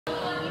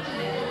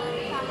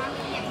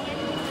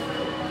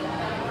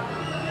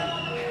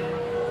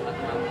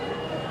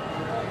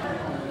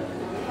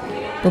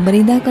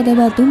Pemerintah Kota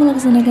Batu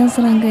melaksanakan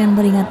serangkaian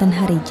peringatan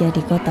Hari Jadi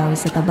Kota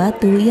Wisata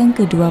Batu yang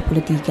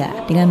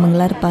ke-23 dengan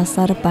menggelar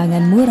Pasar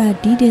Pangan Murah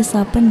di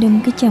Desa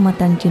Pendem,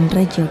 Kecamatan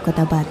JUNREJO,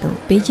 Kota Batu.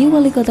 PJ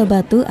WALIKOTA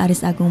Batu,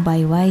 ARIES AGUNG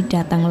PAEWAI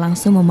datang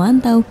langsung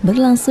memantau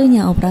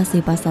berlangsungnya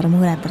operasi pasar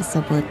murah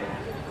tersebut.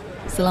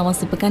 Selama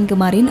sepekan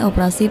kemarin,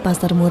 operasi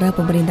pasar murah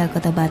pemerintah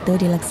Kota Batu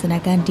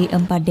dilaksanakan di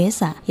 4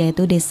 desa,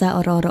 yaitu Desa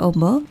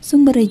Oro-Oro-Ombo,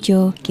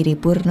 Sumberrejo,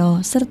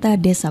 Kiripurno, serta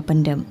Desa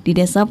Pendem. Di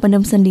Desa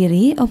Pendem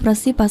sendiri,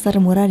 operasi pasar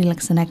murah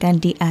dilaksanakan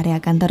di area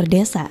kantor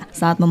desa.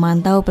 Saat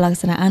memantau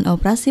pelaksanaan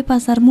operasi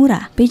pasar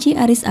murah, PJ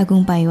ARIES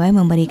AGUNG PAEWAI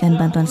memberikan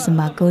bantuan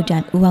sembako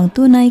dan uang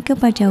tunai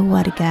kepada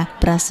warga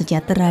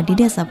prasejahtera di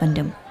Desa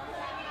Pendem.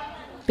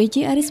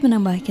 PJ ARIES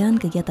menambahkan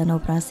kegiatan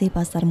operasi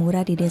pasar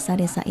murah di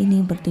desa-desa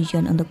ini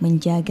bertujuan untuk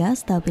menjaga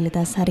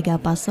stabilitas harga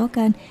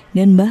pasokan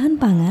dan bahan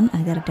pangan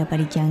agar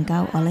dapat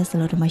dijangkau oleh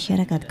seluruh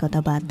masyarakat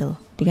Kota Batu.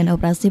 Dengan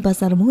operasi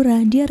pasar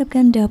murah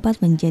diharapkan dapat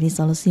menjadi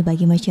solusi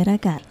bagi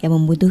masyarakat yang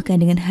membutuhkan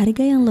dengan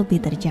harga yang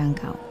lebih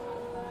terjangkau.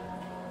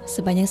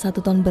 Sebanyak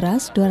 1 ton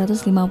beras,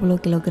 250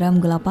 kg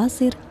gula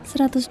pasir,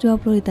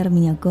 120 liter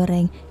minyak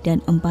goreng, dan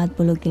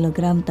 40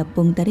 kg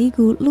tepung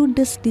terigu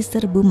ludes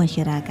diserbu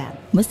masyarakat.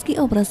 Meski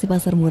operasi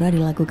pasar murah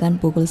dilakukan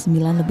pukul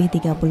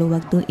 9:30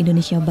 waktu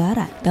Indonesia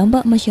Barat,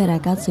 tampak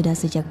masyarakat sudah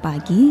sejak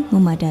pagi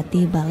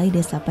memadati Balai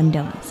Desa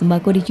Pendem.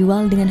 Sembako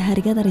dijual dengan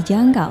harga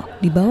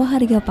terjangkau, di bawah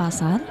harga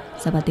pasar.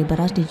 Seperti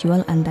beras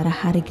dijual antara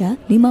harga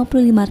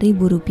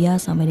Rp55.000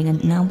 sampai dengan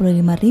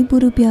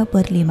Rp65.000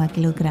 per 5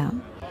 kg.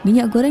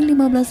 Minyak goreng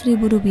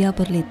Rp15.000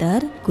 per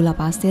liter, gula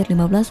pasir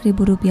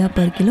Rp15.000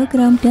 per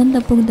kilogram, dan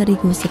tepung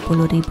terigu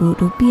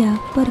Rp10.000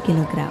 per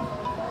kilogram.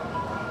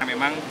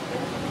 Memang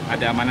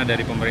ada amanah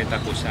dari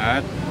pemerintah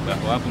pusat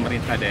bahwa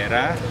pemerintah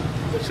daerah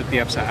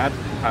setiap saat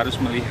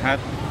harus melihat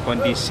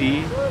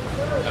kondisi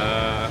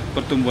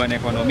pertumbuhan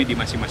ekonomi di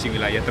masing-masing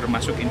wilayah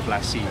termasuk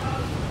inflasi.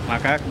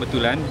 Maka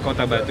kebetulan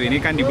Kota Batu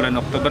ini kan di bulan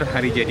Oktober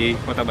hari jadi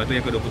Kota Batu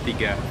yang ke-23.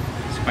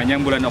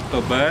 Sepanjang bulan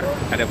Oktober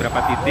ada beberapa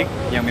titik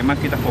yang memang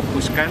kita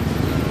fokuskan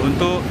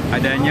untuk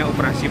adanya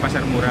operasi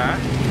pasar murah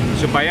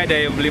supaya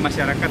daya beli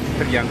masyarakat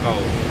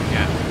terjangkau.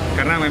 Ya.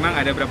 Karena memang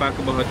ada beberapa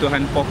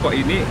kebutuhan pokok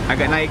ini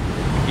agak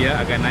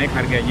naik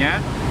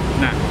harganya.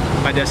 Nah,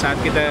 pada saat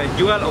kita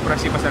jual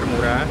operasi pasar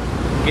murah,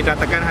 kita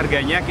tekan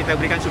harganya, kita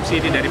berikan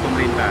subsidi dari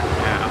pemerintah.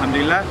 Nah,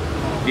 alhamdulillah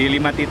di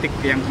 5 titik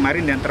yang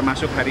kemarin dan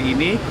termasuk hari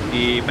ini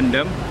di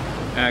Pendem,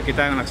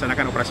 kita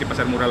melaksanakan operasi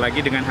pasar murah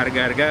lagi dengan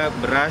harga-harga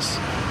beras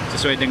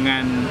sesuai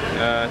dengan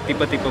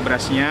tipe-tipe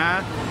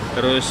berasnya,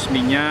 terus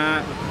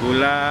minyak,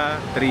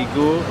 gula,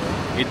 terigu,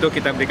 itu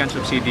kita berikan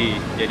subsidi.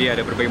 Jadi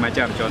ada berbagai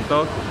macam,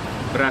 contoh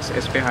beras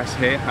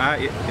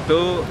SPHCH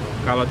itu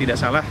kalau tidak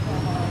salah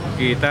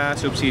kita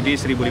subsidi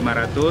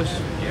 1.500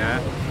 ya.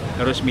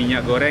 Terus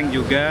minyak goreng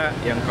juga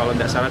yang kalau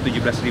tidak salah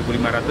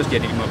 17.500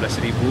 jadi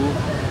 15.000.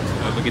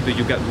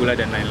 Begitu juga gula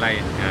dan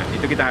lain-lain. Nah,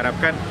 itu kita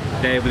harapkan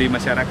daya beli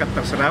masyarakat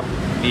terserap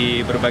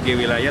di berbagai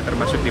wilayah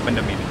termasuk di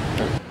Pendem ini.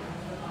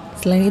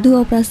 Selain itu,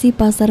 operasi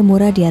pasar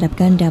murah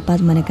diharapkan dapat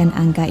menekan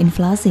angka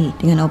inflasi.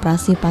 Dengan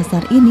operasi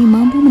pasar ini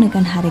mampu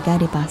menekan harga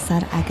di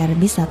pasar agar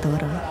bisa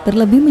turun.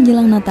 Terlebih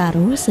menjelang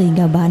Nataru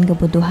sehingga bahan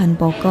kebutuhan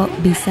pokok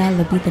bisa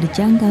lebih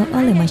terjangkau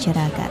oleh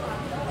masyarakat.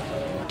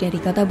 Dari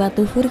Kota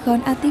Batu,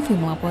 Furqon ATV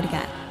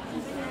melaporkan.